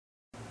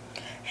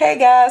Hey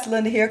guys,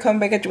 Linda here, coming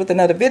back at you with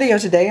another video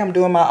today. I'm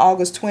doing my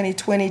August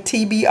 2020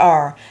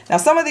 TBR. Now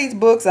some of these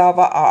books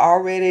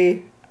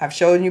I've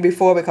shown you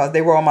before because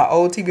they were on my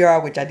old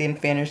TBR, which I didn't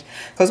finish.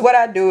 Because what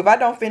I do, if I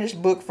don't finish a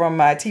book from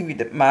my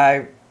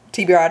TBR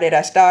that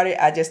I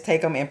started, I just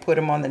take them and put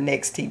them on the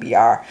next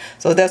TBR.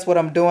 So that's what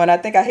I'm doing. I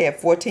think I had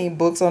 14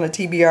 books on the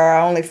TBR.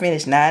 I only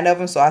finished 9 of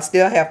them, so I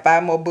still have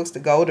 5 more books to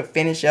go to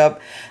finish up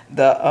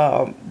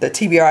the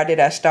TBR that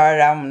I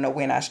started. I don't know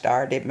when I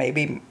started,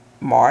 maybe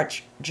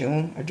March,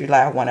 June, or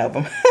July, one of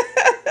them.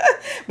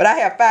 But I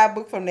have 5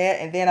 books from that,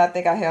 and then I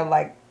think I have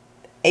like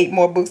 8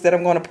 more books that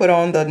I'm going to put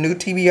on the new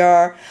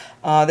TBR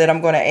that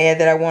I'm going to add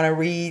that I want to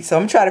read. So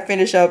I'm trying to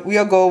finish up.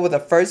 We'll go over the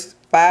first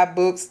 5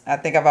 books. I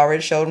think I've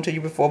already showed them to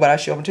you before, but I'll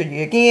show them to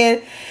you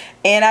again.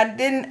 And I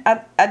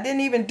didn't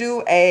even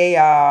do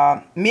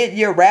a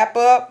mid-year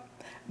wrap-up,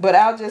 but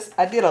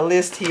I did a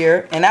list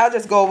here, and I'll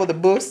just go over the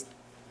books.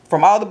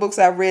 From all the books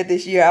I've read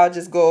this year, I'll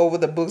just go over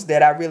the books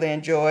that I really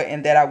enjoy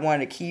and that I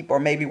want to keep or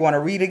maybe want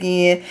to read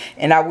again.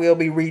 And I will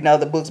be reading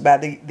other books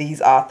by these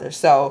authors.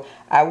 So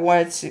I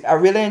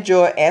really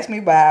enjoyed Ask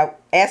Me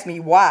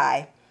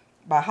Why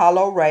by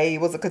AdoreR. It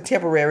was a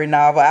contemporary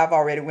novel. I've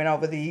already went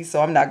over these,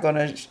 so I'm not going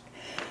to...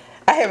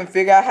 I haven't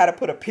figured out how to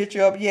put a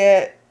picture up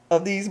yet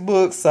of these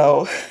books,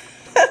 so...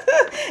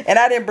 And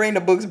I didn't bring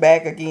the books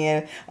back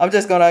again. I'm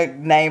just going to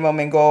name them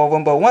and go over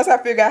them. But once I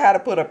figure out how to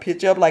put a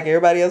picture up like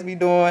everybody else be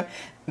doing,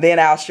 then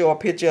I'll show a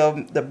picture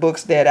of the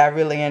books that I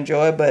really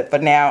enjoy. But for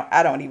now,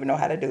 I don't even know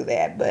how to do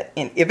that. But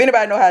if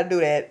anybody know how to do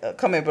that,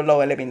 comment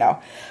below and let me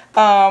know.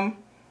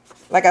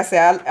 Like I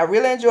said, I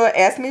really enjoyed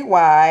Ask Me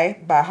Why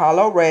by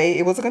AdoreR.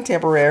 It was a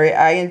contemporary.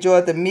 I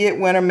enjoyed The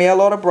Midwinter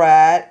Mail Order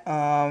Bride.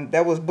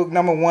 That was book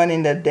number 1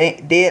 in the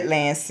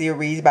Deadlands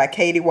series by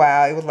Katie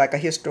Wild. It was like a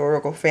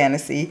historical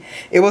fantasy.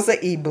 It was an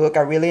ebook.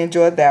 I really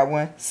enjoyed that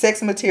one.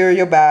 Sex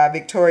Material by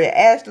Victoria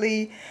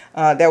Ashley.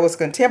 That was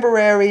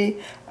contemporary.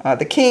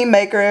 The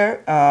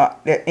Kingmaker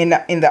in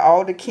the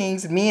All the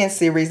King's Men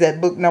series.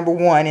 That book number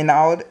 1 in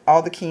the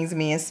All the King's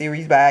Men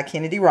series by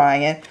Kennedy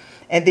Ryan.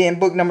 And then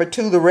book number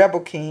 2, The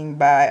Rebel King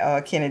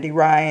by Kennedy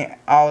Ryan,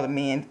 All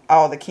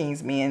the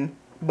King's Men,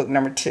 book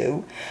number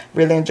 2.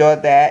 Really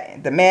enjoyed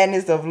that. The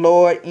Madness of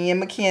Lord Ian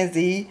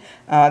Mackenzie,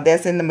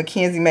 that's in the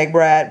Mackenzie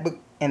McBride book,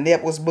 and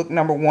that was book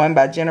number 1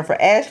 by Jennifer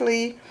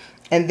Ashley.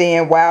 And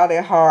then Wild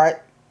at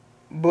Heart,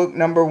 book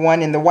number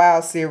 1 in the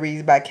Wild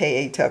series by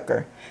K.A.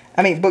 Tucker.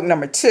 I mean, book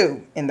number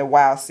 2 in the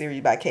Wild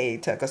series by K.A.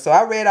 Tucker. So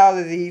I read all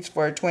of these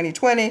for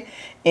 2020,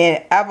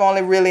 and I've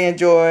only really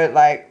enjoyed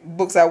like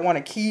books I want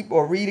to keep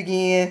or read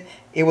again.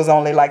 It was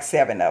only like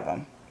 7 of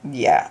them.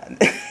 Yeah.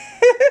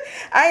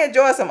 I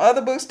enjoyed some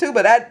other books too,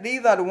 but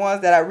these are the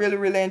ones that I really,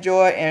 really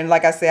enjoy. And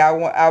like I said,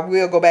 I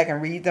will go back and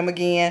read them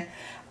again.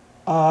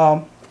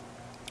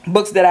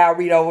 Books that I'll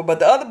read over, but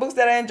the other books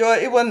that I enjoyed,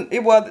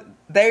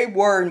 they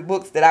were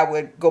books that I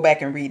would go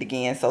back and read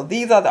again. So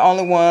these are the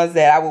only ones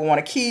that I would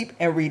want to keep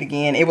and read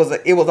again. It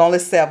was only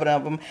 7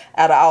 of them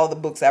out of all the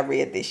books I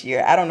read this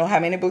year. I don't know how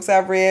many books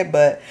I've read,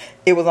 but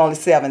it was only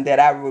 7 that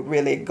I would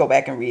really go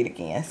back and read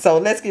again. So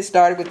let's get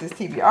started with this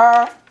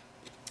TBR.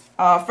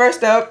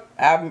 First up,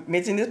 I've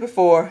mentioned this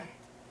before.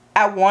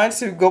 I wanted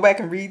to go back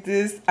and read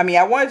this.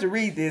 I wanted to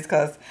read this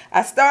because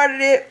I started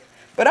it,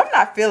 but I'm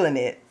not feeling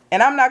it.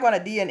 And I'm not going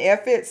to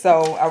DNF it.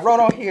 So I wrote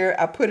on here,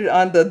 I put it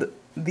under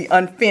the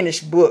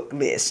unfinished book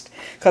list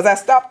because I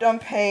stopped on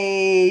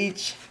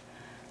page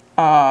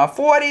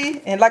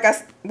 40, and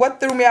what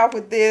threw me off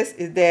with this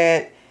is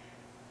that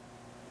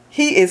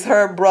he is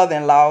her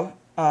brother-in-law.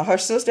 Her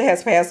sister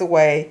has passed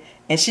away,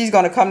 and she's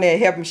going to come there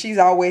and help him. She's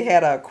always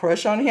had a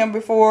crush on him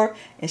before,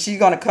 and she's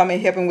going to come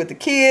and help him with the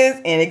kids,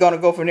 and they're going to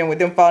go from there with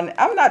them falling.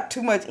 I'm not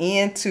too much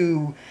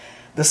into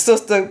the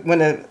sister, when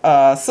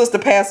the sister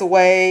passed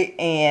away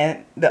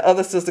and the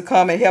other sister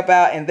come and help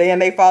out, and then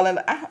they fall in.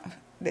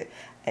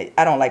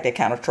 I don't like that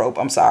kind of trope.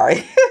 I'm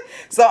sorry.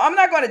 So I'm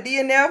not going to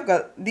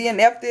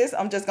DNF this.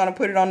 I'm just going to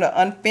put it on the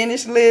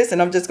unfinished list,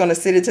 and I'm just going to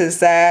sit it to the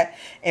side.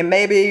 And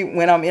maybe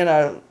when I'm in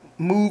a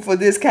mood for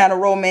this kind of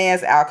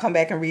romance, I'll come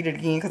back and read it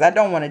again because I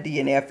don't want to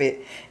DNF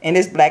it. And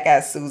it's Black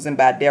Eyed Susan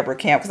by Deborah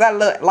Camp because I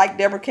like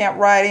Deborah Camp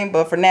writing,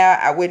 but for now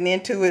I wasn't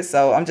into it,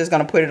 so I'm just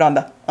going to put it on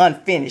the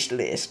unfinished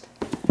list.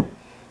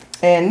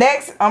 And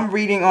next, I'm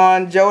reading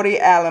on Jodi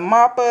Allen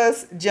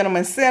Malpas,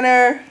 Gentleman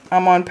Center.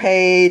 I'm on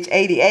page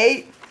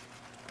 88.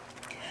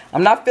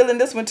 I'm not feeling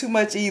this one too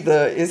much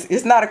either.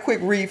 It's not a quick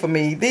read for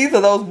me. These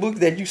are those books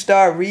that you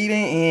start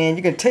reading and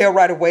you can tell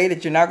right away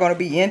that you're not going to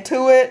be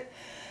into it.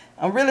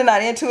 I'm really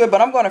not into it,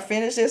 but I'm going to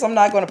finish this. I'm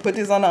not going to put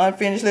this on the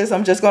unfinished list.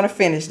 I'm just going to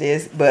finish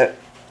this, but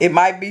it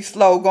might be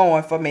slow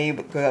going for me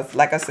because,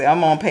 like I said,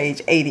 I'm on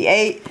page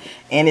 88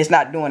 and it's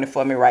not doing it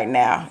for me right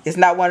now. It's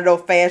not one of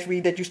those fast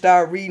reads that you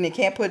start reading and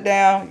can't put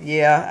down.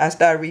 Yeah, I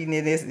started reading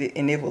it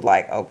and it was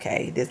like,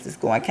 okay, this is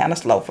going kind of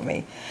slow for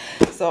me.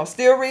 So I'm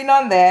still reading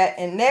on that.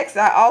 And next,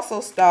 I also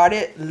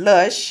started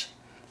Lush.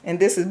 And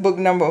this is book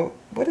number,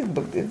 what is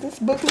book? Is this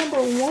book number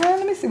 1?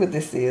 Let me see what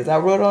this is. I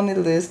wrote on the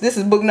list. This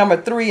is book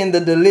number 3 in the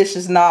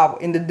Delicious novel,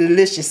 in the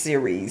Delicious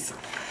series.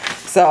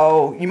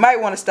 So you might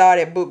want to start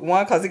at book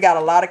 1 because it got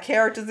a lot of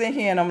characters in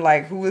here, and I'm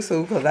like, who is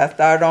who? Because I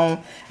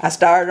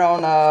started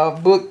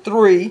on book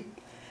 3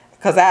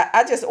 because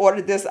I just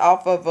ordered this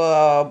off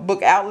of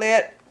Book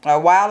Outlet a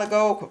while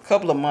ago, a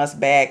couple of months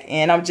back,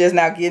 and I'm just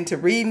now getting to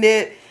reading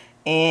it.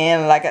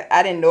 And like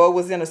I didn't know it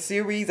was in a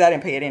series. I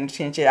didn't pay any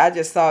attention. I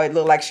just saw it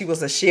look like she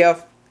was a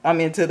chef. I'm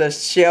into the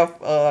chef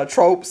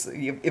tropes.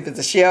 If it's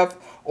a chef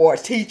or a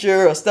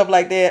teacher or stuff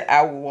like that,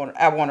 I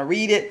want to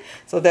read it.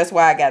 So that's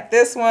why I got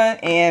this one.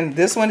 And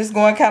this one is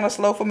going kind of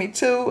slow for me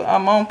too.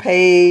 I'm on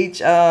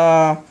page.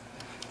 I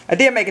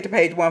did make it to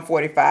page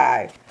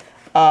 145.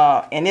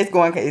 And it's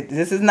going.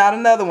 This is not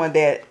another one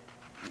that,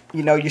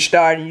 you know, you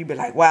start and you be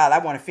like, wow, I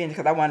want to finish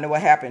because I want to know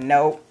what happened.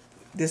 No.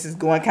 This is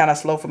going kind of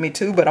slow for me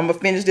too, but I'm going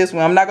to finish this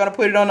one. I'm not going to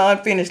put it on the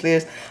unfinished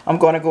list. I'm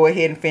going to go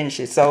ahead and finish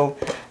it. So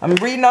I'm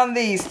reading on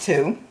these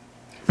two.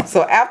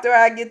 So after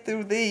I get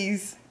through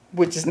these,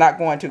 which is not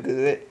going too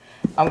good,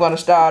 I'm going to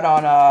start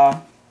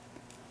on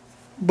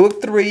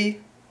book 3,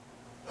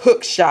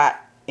 Hook Shot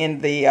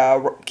in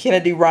the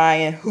Kennedy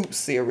Ryan Hoop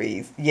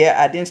series. Yeah,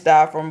 I didn't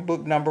start from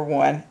book number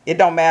 1. It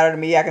don't matter to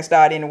me. I can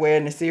start anywhere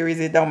in the series.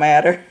 It don't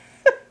matter.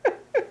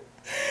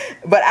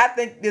 But I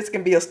think this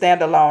can be a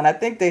standalone. I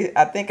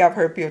think I've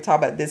heard people talk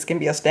about this can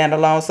be a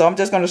standalone. So I'm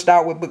just going to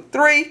start with book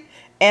 3,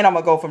 and I'm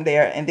going to go from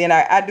there. And then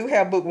I do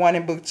have book 1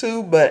 and book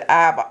 2, but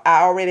I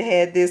already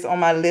had this on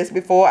my list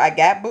before. I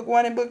got book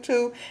 1 and book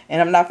 2,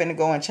 and I'm not going to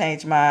go and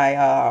change my,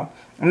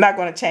 I'm not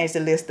going to change the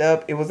list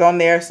up. It was on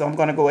there, so I'm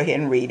going to go ahead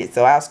and read it.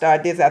 So I'll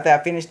start this after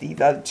I finish these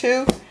other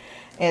 2.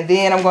 And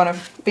then I'm going to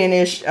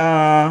finish,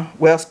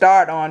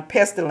 start on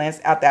Pestilence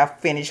after I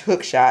finish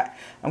Hook Shot.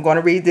 I'm going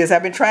to read this.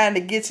 I've been trying to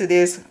get to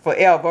this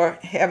forever.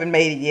 Haven't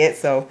made it yet.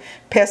 So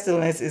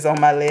Pestilence is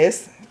on my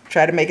list.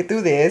 Try to make it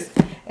through this.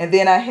 And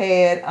then I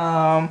had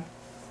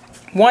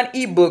one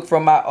ebook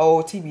from my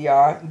old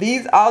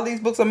TBR. All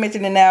these books I'm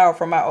mentioning now are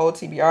from my old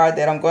TBR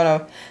that I'm going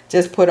to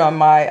just put on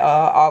my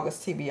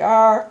August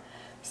TBR.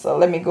 So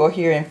let me go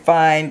here and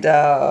find,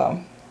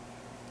 I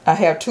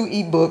have 2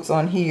 ebooks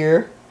on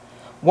here.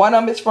 One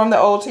of them is from the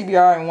old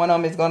TBR, and one of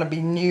them is going to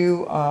be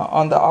new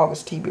on the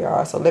August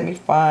TBR. So let me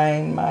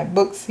find my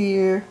books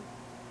here.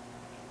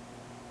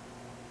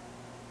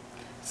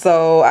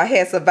 So I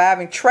had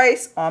Surviving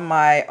Trace on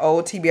my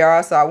old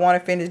TBR, so I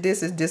want to finish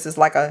this. This is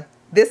like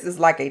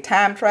a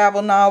time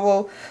travel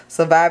novel,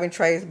 Surviving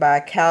Trace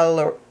by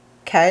Calia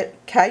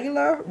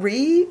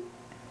Reed.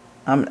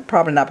 I'm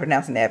probably not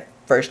pronouncing that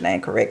first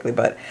name correctly,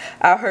 but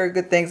I heard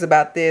good things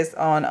about this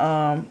on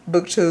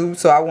BookTube,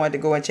 so I wanted to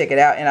go and check it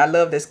out. And I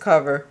love this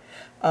cover.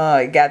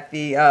 It got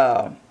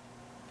the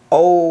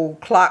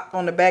old clock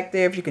on the back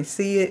there, if you can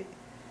see it.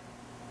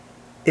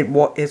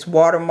 It's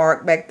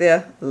watermarked back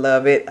there.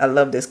 Love it. I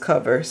love this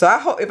cover. So I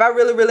hope if I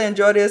really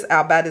enjoy this,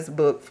 I'll buy this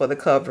book for the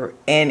cover,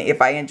 and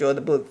if I enjoy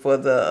the book for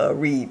the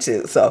read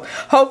too. So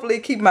hopefully,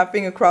 keep my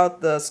finger crossed,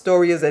 the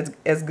story is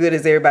as good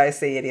as everybody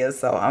say it is.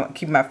 So I'm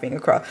keeping my finger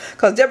crossed,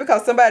 because just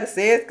because somebody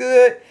says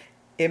good,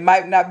 it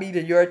might not be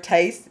to your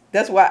taste.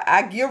 That's why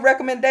I give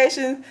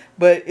recommendations,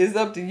 but it's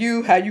up to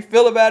you how you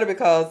feel about it,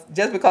 because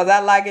just because I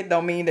like it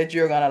don't mean that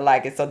you're going to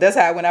like it. So that's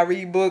how when I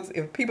read books,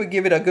 if people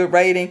give it a good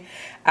rating,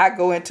 I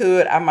go into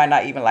it. I might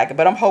not even like it,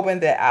 but I'm hoping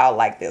that I'll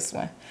like this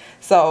one.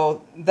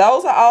 So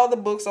those are all the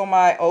books on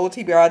my old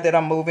TBR that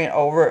I'm moving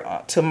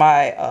over to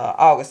my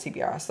August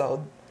TBR.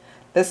 So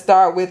let's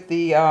start with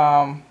the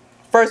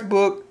first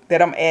book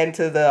that I'm adding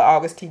to the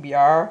August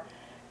TBR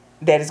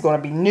that is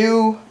going to be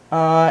new.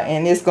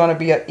 And it's going to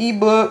be an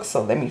ebook.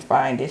 So let me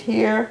find it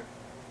here.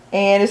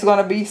 And it's going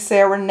to be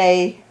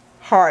Serenade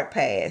Hard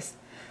Pass.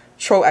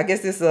 I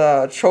guess this is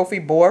a Trophy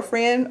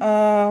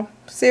Boyfriend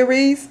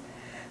series.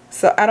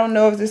 So I don't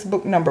know if this is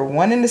book number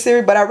 1 in the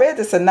series, but I read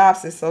the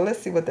synopsis. So let's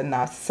see what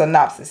the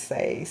synopsis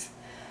says.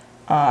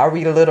 I'll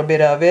read a little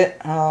bit of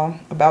it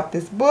about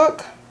this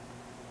book.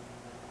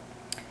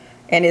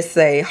 And it's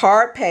a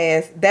hard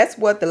pass. That's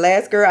what the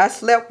last girl I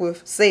slept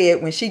with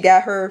said when she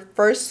got her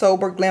first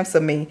sober glimpse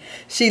of me.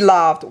 She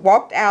laughed,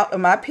 walked out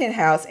of my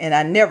penthouse, and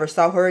I never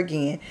saw her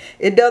again.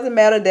 It doesn't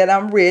matter that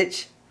I'm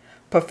rich,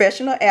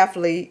 professional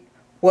athlete.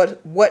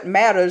 What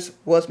matters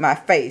was my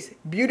face.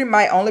 Beauty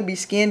might only be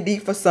skin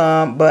deep for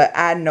some, but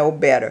I know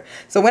better.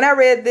 So when I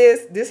read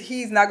this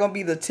he's not going to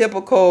be the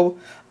typical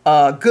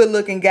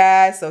good-looking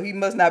guy. So he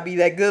must not be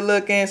that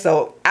good-looking.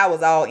 So I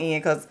was all in,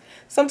 because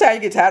sometimes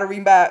you get tired of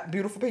reading about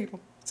beautiful people.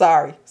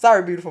 Sorry,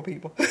 beautiful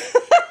people.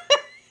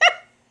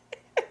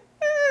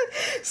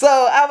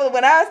 So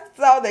when I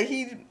saw that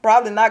he's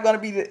probably not going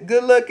to be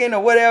good looking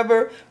or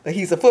whatever, but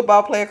he's a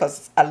football player,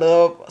 because I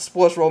love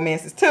sports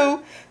romances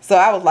too. So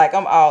I was like,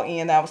 I'm all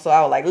in now. So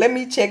I was like, let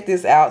me check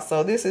this out.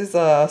 So this is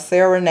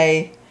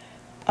Serenade.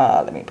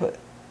 Let me put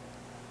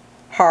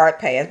Hard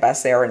Pass by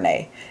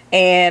Serenade.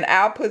 And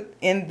I'll put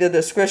in the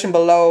description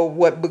below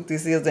what book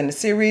this is in the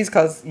series,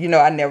 because, you know,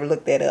 I never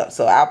looked that up.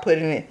 So I'll put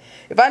it in.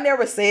 If I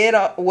never said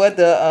what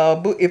the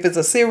book, if it's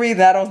a series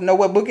and I don't know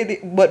what book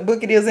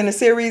it is in the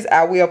series,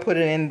 I will put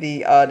it in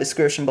the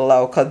description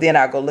below, because then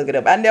I'll go look it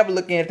up. I never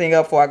look anything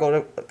up before I go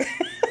to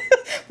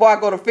before I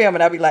go to film,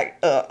 and I'll be like,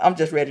 I'm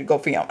just ready to go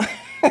film.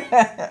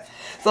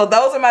 So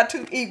those are my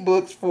 2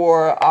 ebooks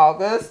for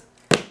August.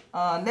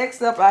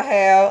 Next up, I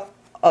have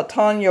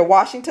Altonya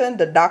Washington,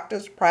 The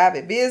Doctor's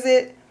Private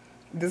Visit.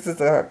 This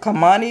is a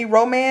Kimani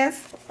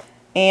romance.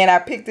 And I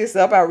picked this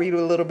up. I read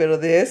a little bit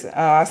of this.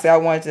 I said I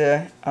wanted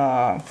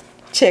to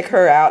check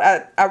her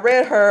out. I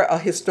read her, a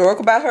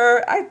historical about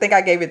her. I think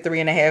I gave it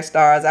 3.5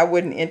 stars. I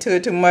wasn't into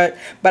it too much.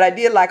 But I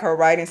did like her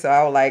writing. So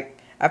I was like,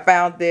 I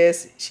found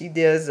this. She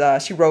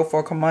wrote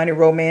for Kimani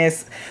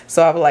romance.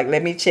 So I was like,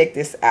 let me check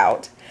this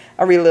out.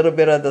 I read a little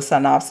bit of the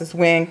synopsis.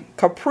 When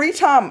Capri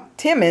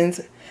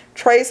Timmons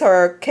trades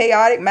her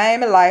chaotic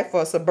Miami life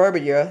for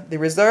suburbia, the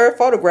reserved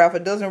photographer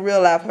doesn't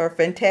realize her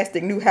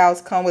fantastic new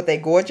house comes with a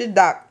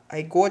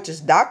gorgeous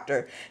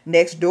doctor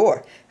next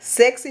door.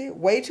 Sexy,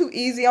 way too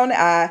easy on the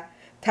eye,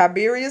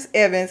 Tiberius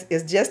Evans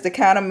is just the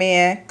kind of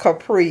man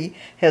Capri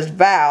has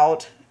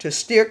vowed to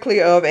steer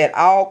clear of at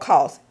all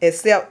costs.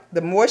 Except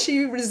the more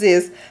she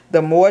resists,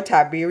 the more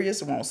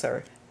Tiberius wants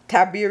her.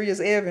 Tiberius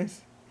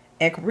Evans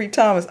and Capri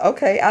Thomas.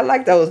 Okay, I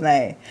like those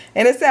names.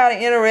 And it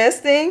sounded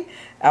interesting.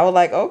 I was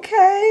like,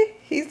 okay,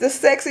 he's the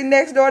sexy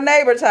next door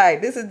neighbor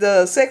type. This is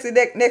the sexy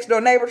next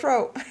door neighbor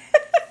trope.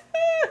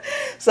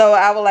 So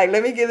I was like,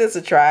 let me give this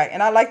a try.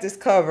 And I like this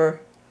cover.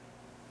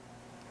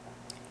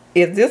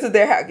 If this is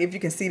their house, if you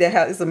can see that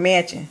house, it's a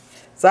mansion.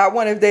 So I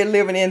wonder if they're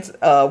living in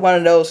one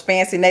of those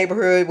fancy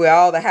neighborhoods where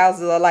all the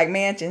houses are like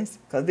mansions.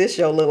 Because this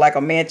show looked like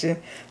a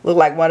mansion. Looked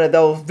like one of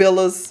those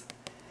villas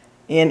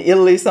in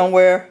Italy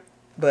somewhere.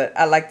 But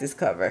I like this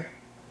cover.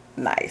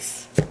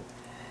 Nice.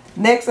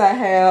 Next I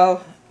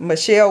have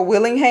Michelle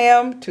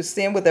Willingham, To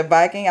Sin with a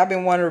Viking. I've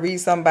been wanting to read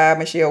something by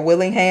Michelle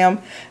Willingham.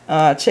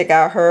 Check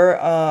out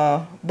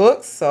her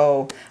books.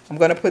 So I'm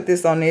going to put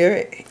this on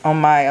there on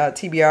my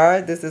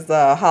TBR. This is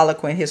a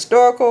Harlequin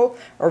historical.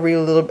 Or read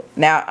a little bit.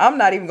 Now, I'm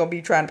not even going to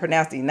be trying to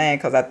pronounce these names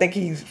because I think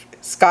he's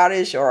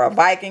Scottish or a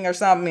Viking or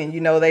something. And you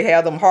know, they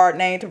have them hard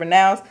names to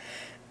pronounce.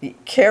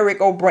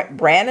 Carrick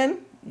O'Brien.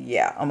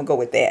 Yeah, I'm going to go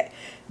with that.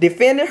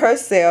 Defended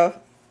herself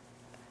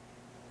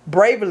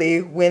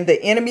bravely when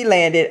the enemy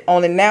landed,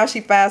 only now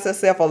she finds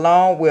herself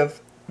alone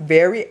with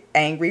very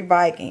angry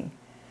Viking.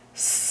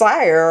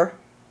 Sara,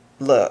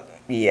 look,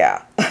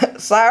 yeah.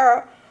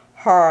 Sara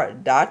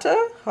Hardrada,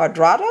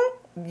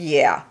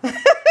 yeah.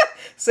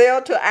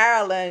 Sailed to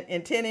Ireland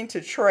intending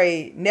to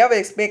trade, never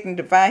expecting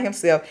to find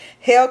himself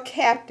held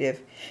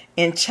captive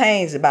and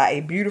changed by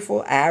a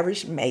beautiful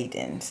Irish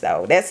maiden.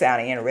 So that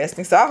sounded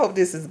interesting. So I hope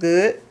this is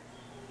good.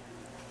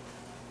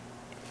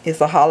 It's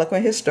a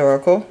Harlequin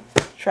historical.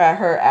 Try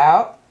her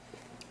out.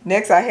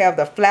 Next, I have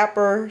the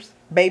Flappers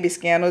Baby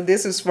Scandal.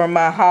 This is from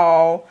my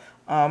haul,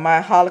 my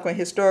Harlequin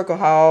historical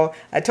haul.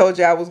 I told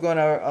you I was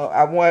gonna,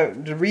 I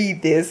wanted to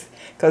read this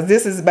because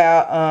this is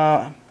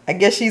about, I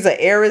guess she's an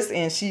heiress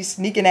and she's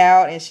sneaking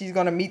out and she's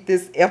gonna meet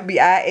this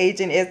FBI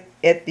agent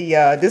at the.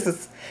 This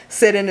is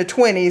set in the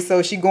 20s,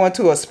 so she's going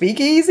to a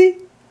speakeasy,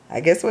 I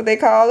guess what they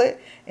call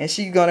it. And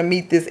she's going to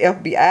meet this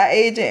FBI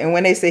agent. And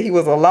when they say he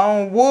was a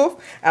lone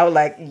wolf, I was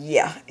like,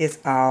 yeah, it's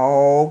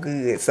all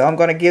good. So I'm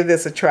going to give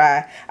this a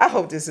try. I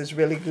hope this is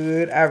really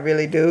good. I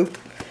really do.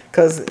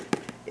 Because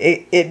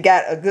it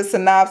got a good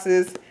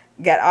synopsis.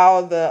 Got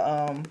all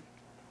the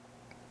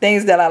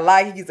things that I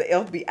like. He's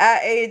an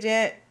FBI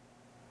agent.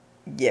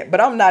 Yeah, but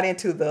I'm not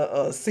into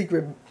the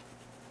secret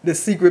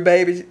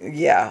baby.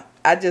 Yeah,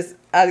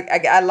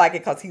 I like it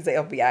because he's an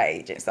FBI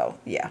agent. So,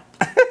 yeah.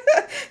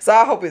 So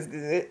I hope it's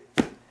good.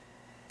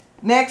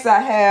 Next, I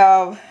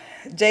have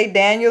J.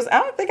 Daniels. I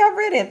don't think I've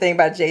read anything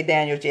about J.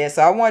 Daniels yet,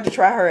 so I wanted to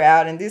try her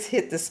out, and this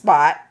hit the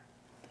spot.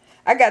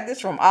 I got this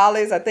from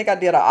Ollie's. I think I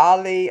did an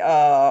Ollie.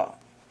 I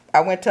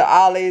went to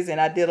Ollie's,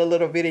 and I did a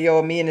little video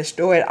of me in the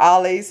store at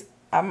Ollie's.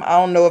 I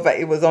don't know if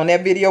it was on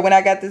that video when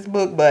I got this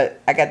book,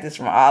 but I got this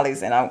from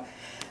Ollie's, and I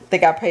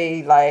think I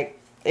paid like,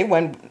 it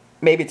went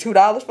maybe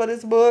 $2 for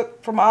this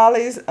book from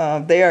Ollie's.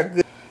 They are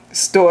good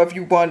store if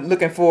you want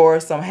looking for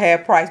some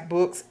half price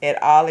books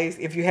at Ollie's.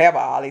 If you have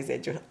Ollie's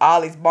at your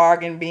Ollie's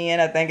Bargain Bin,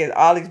 I think it's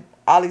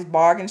Ollie's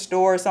Bargain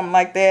Store or something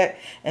like that,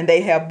 and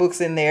they have books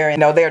in there, and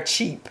they're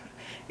cheap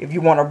if you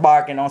want to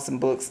bargain on some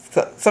books.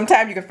 So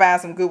sometimes you can find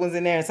some good ones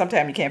in there, and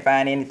sometimes you can't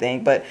find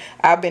anything. But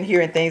I've been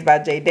hearing things by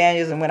J.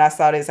 Daniels, and when I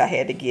saw this, I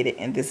had to get it.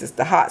 And this is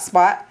the hot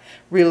spot.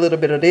 Read a little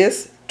bit of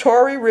this.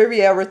 Tori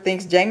Riviera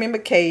thinks Jamie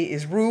McKay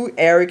is rude,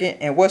 arrogant,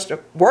 and worst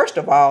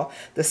of all,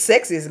 the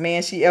sexiest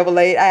man she ever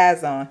laid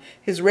eyes on.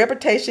 His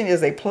reputation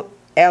as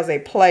a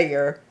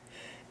player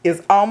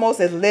is almost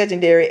as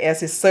legendary as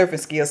his surfing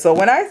skills. So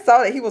when I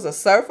saw that he was a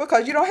surfer,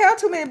 because you don't have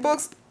too many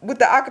books with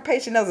the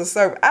occupation as a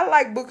surfer. I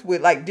like books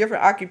with like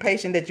different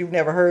occupation that you've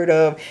never heard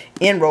of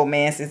in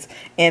romances,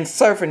 and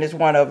surfing is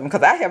one of them,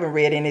 because I haven't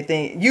read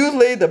anything.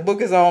 Usually the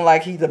book is on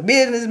like he's a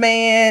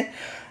businessman,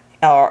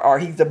 or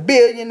he's a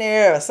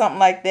billionaire or something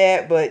like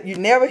that, but you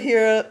never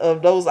hear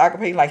of those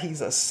occupations like he's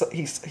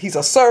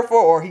a surfer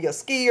or he's a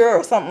skier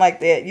or something like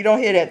that. You don't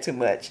hear that too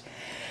much.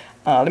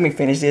 Let me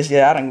finish this.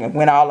 Yeah, I done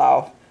went all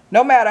off.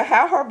 No matter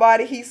how her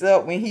body heats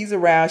up when he's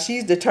around,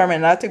 she's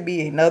determined not to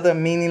be another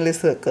meaningless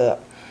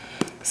hookup.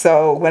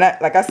 So when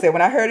like I said,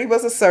 when I heard he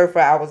was a surfer,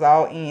 I was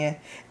all in.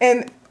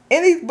 And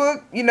in these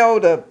books, you know,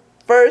 the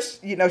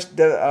first, you know,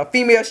 the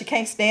female, she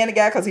can't stand the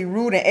guy because he's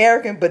rude and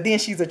arrogant, but then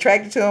she's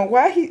attracted to him.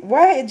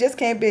 Why it just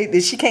can't be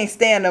that she can't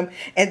stand him,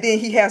 and then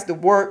he has to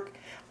work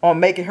on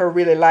making her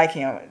really like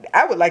him.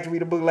 I would like to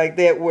read a book like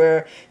that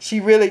where she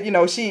really, you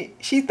know, she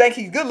thinks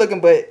he's good looking,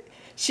 but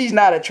she's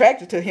not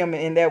attracted to him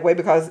in that way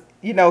because,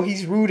 you know,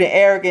 he's rude and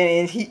arrogant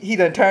and he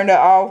done turned her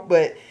off,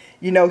 but,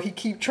 you know, he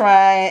keep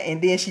trying,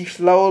 and then she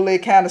slowly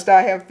kind of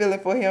start having feeling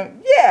for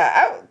him.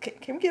 Yeah,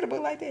 can we get a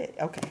book like that?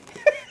 Okay.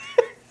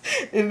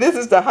 And this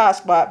is The Hot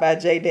Spot by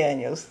J.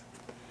 Daniels.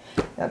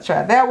 I'll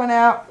try that one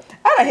out.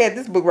 I done had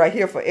this book right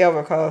here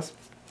forever because,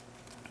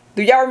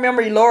 do y'all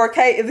remember Lauri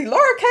K? Is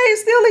Lauri K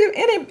still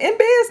in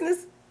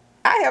business?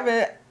 I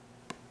haven't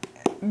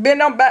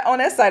been on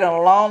that site in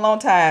a long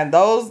time.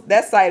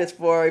 That site is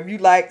for if you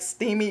like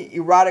steamy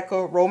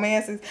erotica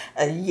romances.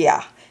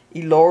 Yeah,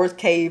 Elora's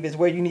Cave is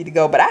where you need to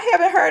go. But I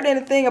haven't heard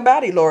anything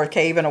about Elora's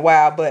Cave in a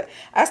while. But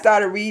I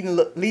started reading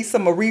Lisa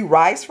Marie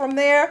Rice from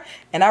there,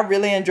 and I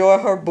really enjoy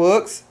her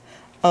books.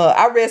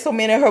 I read so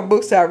many of her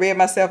books that I read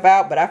myself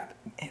out, but I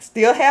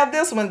still have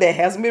this one that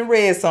hasn't been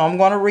read, so I'm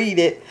going to read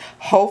it.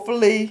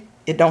 Hopefully,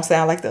 it don't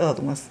sound like the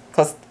other ones.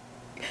 Because,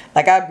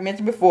 like I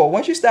mentioned before,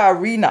 once you start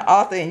reading the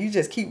author and you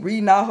just keep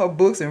reading all her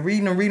books and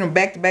reading them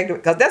back to back,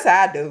 because that's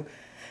how I do.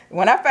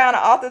 When I found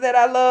an author that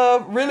I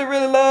love,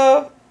 really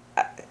love,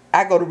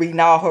 I go to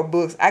reading all her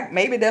books.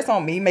 Maybe that's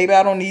on me. Maybe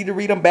I don't need to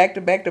read them back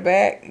to back to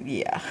back.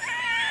 Yeah.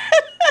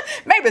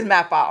 Maybe it's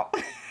my fault.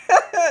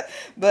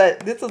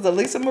 But this is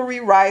Lisa Marie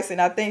Rice, and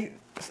I think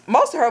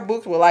most of her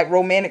books were like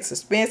romantic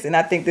suspense, and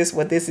I think this is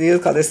what this is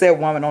because it said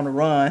Woman on the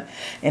Run,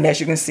 and as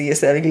you can see, it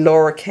said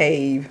Laura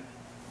Cave.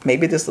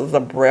 Maybe this was a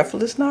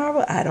breathless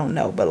novel. I don't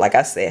know, but like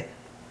I said,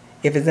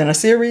 if it's in a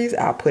series,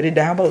 I'll put it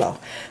down below.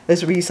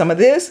 Let's read some of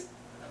this.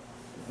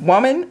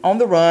 Woman on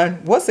the Run.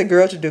 What's a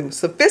girl to do?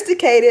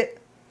 Sophisticated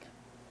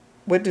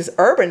with this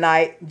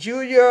urbanite,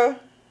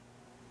 Julia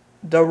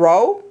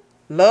Dorough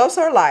loves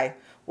her life.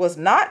 What's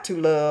not to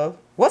love?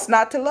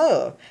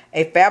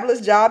 A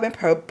fabulous job in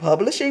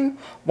publishing,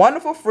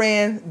 wonderful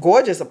friends,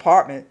 gorgeous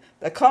apartment,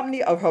 the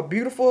company of her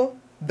beautiful,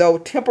 though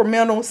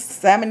temperamental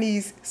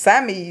Siamese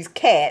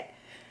cat,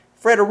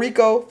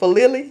 Federico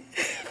Fellini.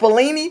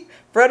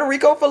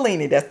 Federico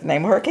Fellini, that's the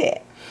name of her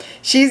cat.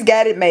 She's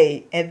got it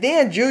made. And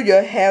then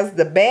Julia has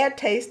the bad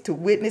taste to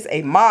witness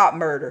a mob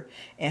murder,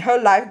 and her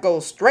life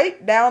goes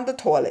straight down the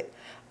toilet.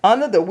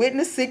 Under the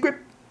witness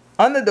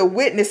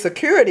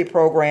security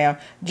program,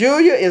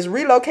 Julia is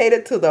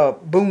relocated to the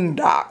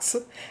boondocks,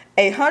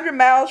 100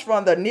 miles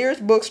from the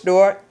nearest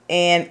bookstore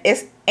and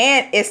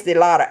Estee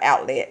Lauder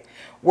outlet,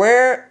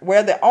 where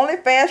the only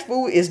fast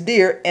food is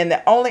deer and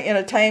the only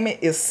entertainment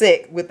is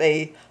sex with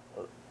a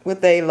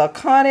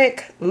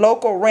laconic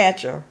local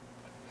rancher.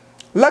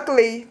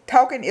 Luckily,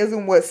 talking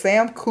isn't what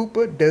Sam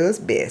Cooper does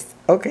best.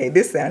 Okay,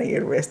 this sounded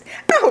interesting.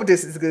 I hope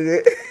this is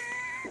good.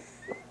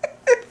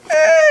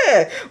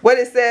 What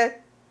it said?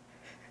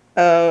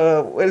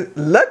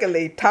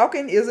 Luckily,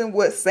 talking isn't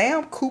what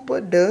Sam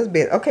Cooper does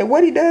best. Okay,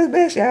 what he does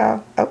best,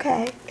 y'all.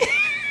 Okay.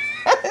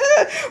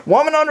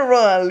 Woman on the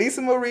Run,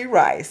 Lisa Marie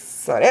Rice.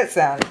 So that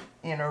sounded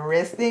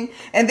interesting.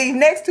 And these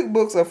next two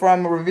books are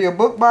from a Reveal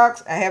Book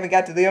Box. I haven't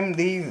got to them.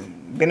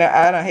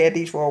 I done had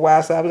these for a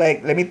while, so I'm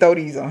like, let me throw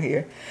these on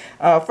here.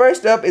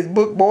 First up is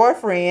Book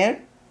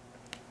Boyfriend.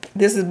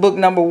 This is book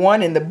number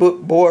 1 in the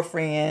Book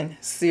Boyfriend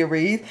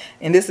series,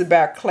 and this is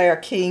by Claire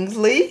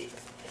Kingsley.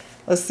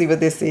 Let's see what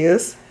this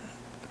is.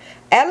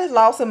 Alice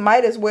Lawson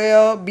might as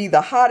well be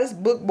the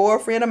hottest book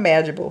boyfriend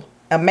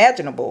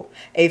imaginable.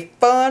 A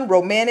fun,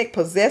 romantic,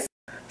 possessive...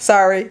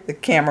 Sorry, the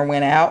camera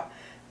went out.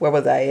 Where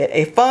was I at?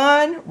 A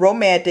fun,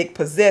 romantic,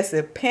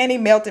 possessive,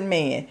 panty-melting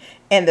man.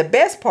 And the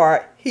best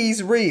part,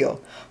 he's real.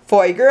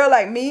 For a girl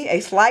like me, a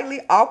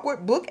slightly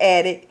awkward book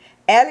addict,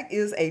 Alec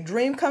is a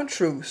dream come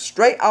true,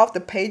 straight off the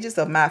pages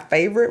of my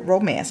favorite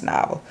romance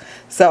novel.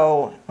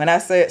 So when I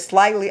said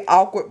slightly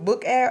awkward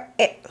book addict,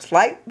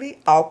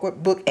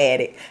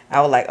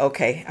 I was like,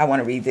 okay, I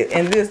want to read this.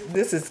 And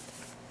this is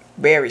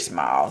very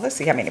small. Let's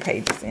see how many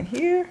pages in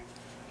here.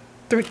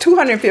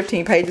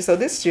 215 pages. So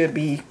this should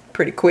be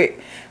pretty quick.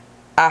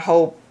 I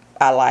hope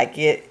I like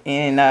it.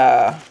 And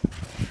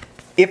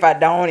if I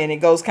don't and it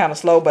goes kind of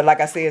slow, but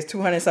like I said, it's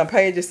 200 some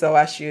pages, so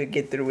I should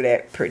get through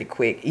that pretty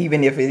quick,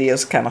 even if it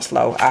is kind of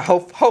slow.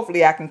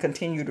 Hopefully I can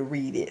continue to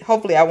read it.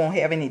 Hopefully I won't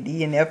have any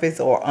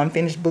DNFs or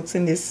unfinished books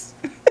in this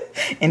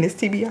in this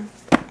TBR.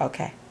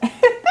 Okay.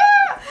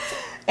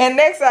 And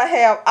next I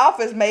have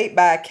Office Mate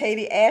by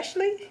Katie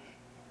Ashley.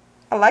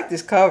 I like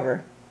this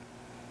cover.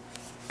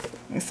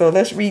 And so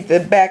let's read the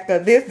back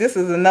of this. This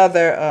is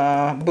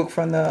another book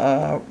from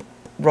the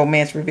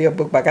Romance Reveal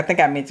Book Book. I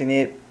think I mentioned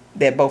it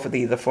that both of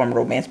these are from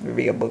Romance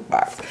Reveal book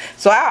box.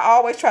 So I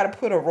always try to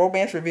put a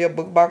Romance Reveal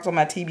book box on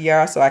my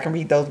TBR so I can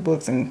read those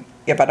books, and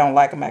if I don't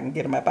like them, I can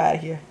get them up out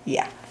of here.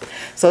 Yeah.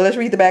 So let's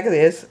read the back of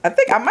this. I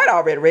think I might have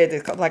already read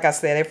this because, like I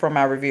said, it's from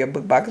my Reveal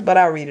book box, but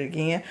I'll read it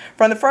again.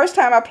 From the first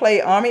time I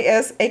played Army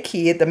as a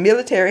kid, the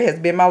military has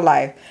been my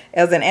life.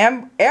 As an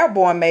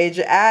airborne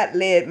major, I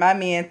led my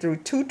men through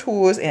 2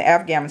 tours in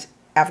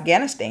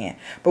Afghanistan.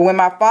 But when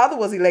my father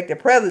was elected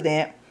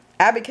president,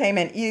 I became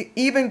an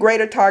even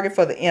greater target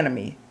for the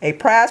enemy, a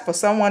prize for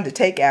someone to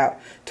take out.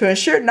 To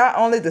ensure not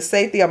only the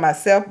safety of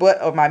myself but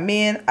of my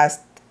men,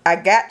 I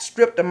got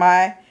stripped of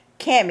my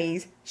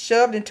camis,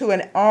 shoved into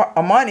an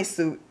Armani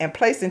suit, and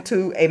placed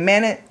into a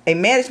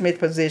management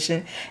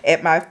position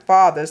at my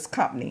father's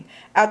company.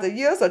 After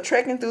years of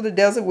trekking through the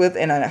desert with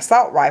an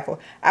assault rifle,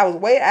 I was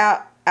way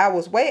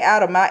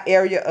out of my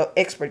area of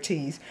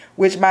expertise,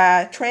 which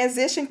my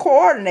transition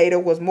coordinator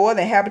was more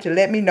than happy to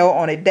let me know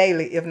on a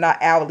daily, if not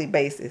hourly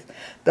basis.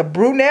 The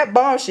brunette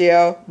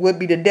bombshell would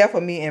be the death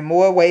of me in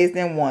more ways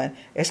than one,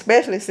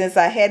 especially since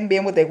I hadn't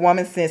been with a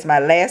woman since my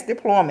last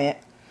deployment.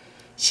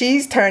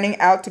 She's turning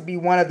out to be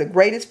one of the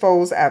greatest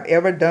foes I've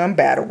ever done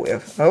battle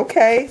with.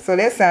 Okay, so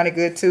that sounded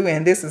good too,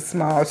 and this is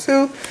small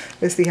too.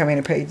 Let's see how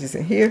many pages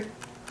in here.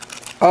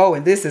 Oh,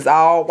 and this is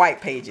all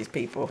white pages,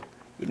 people.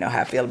 You know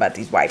how I feel about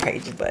these white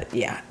pages, but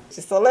yeah.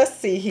 So let's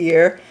see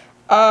here.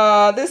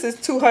 This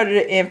is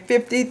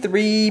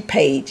 253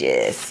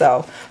 pages.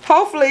 So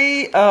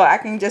hopefully I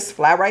can just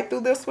fly right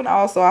through this one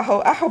also. I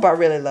hope I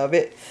really love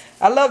it.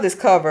 I love this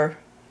cover,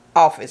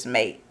 Office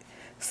Mate.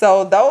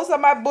 So those are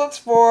my books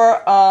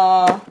for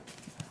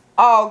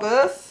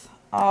August.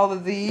 All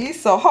of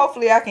these. So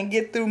hopefully I can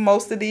get through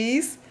most of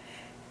these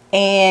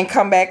and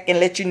come back and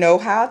let you know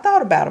how I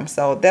thought about them.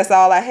 So that's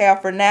all I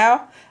have for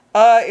now.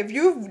 If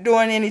you're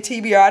doing any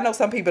TBR, I know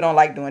some people don't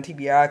like doing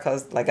TBR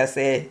because, like I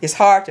said, it's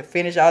hard to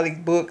finish all these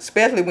books,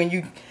 especially when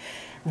you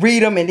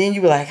read them and then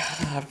you be like,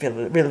 oh,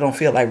 really don't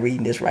feel like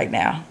reading this right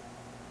now.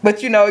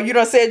 But you know, you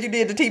done said you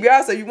did the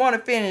TBR, so you want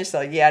to finish.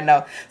 So yeah, I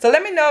know. So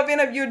let me know if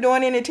any of you are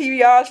doing any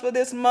TBRs for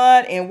this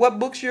month and what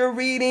books you're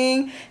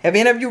reading. Have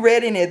any of you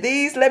read any of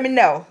these? Let me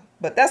know.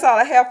 But that's all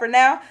I have for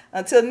now.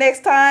 Until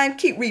next time,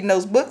 keep reading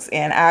those books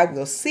and I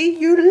will see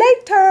you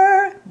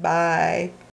later. Bye.